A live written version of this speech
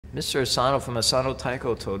Mr. Asano from Asano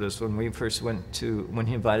Taiko told us when we first when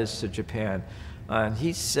he invited us to Japan, and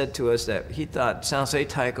he said to us that he thought Sansei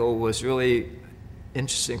Taiko was really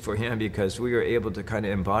interesting for him because we were able to kind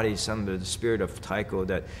of embody some of the spirit of Taiko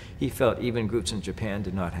that he felt even groups in Japan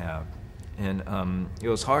did not have. And it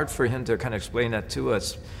was hard for him to kind of explain that to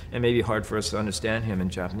us, and maybe hard for us to understand him in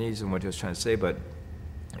Japanese and what he was trying to say, but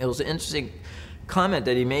it was an interesting comment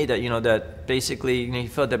that he made that, that basically he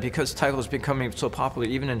felt that because Taiko was becoming so popular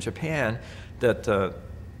even in Japan, that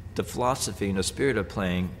the philosophy and the spirit of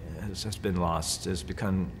playing has been lost. It's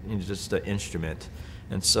become just an instrument.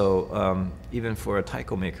 And so even for a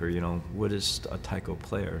taiko maker, what is a taiko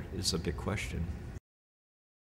player is a big question.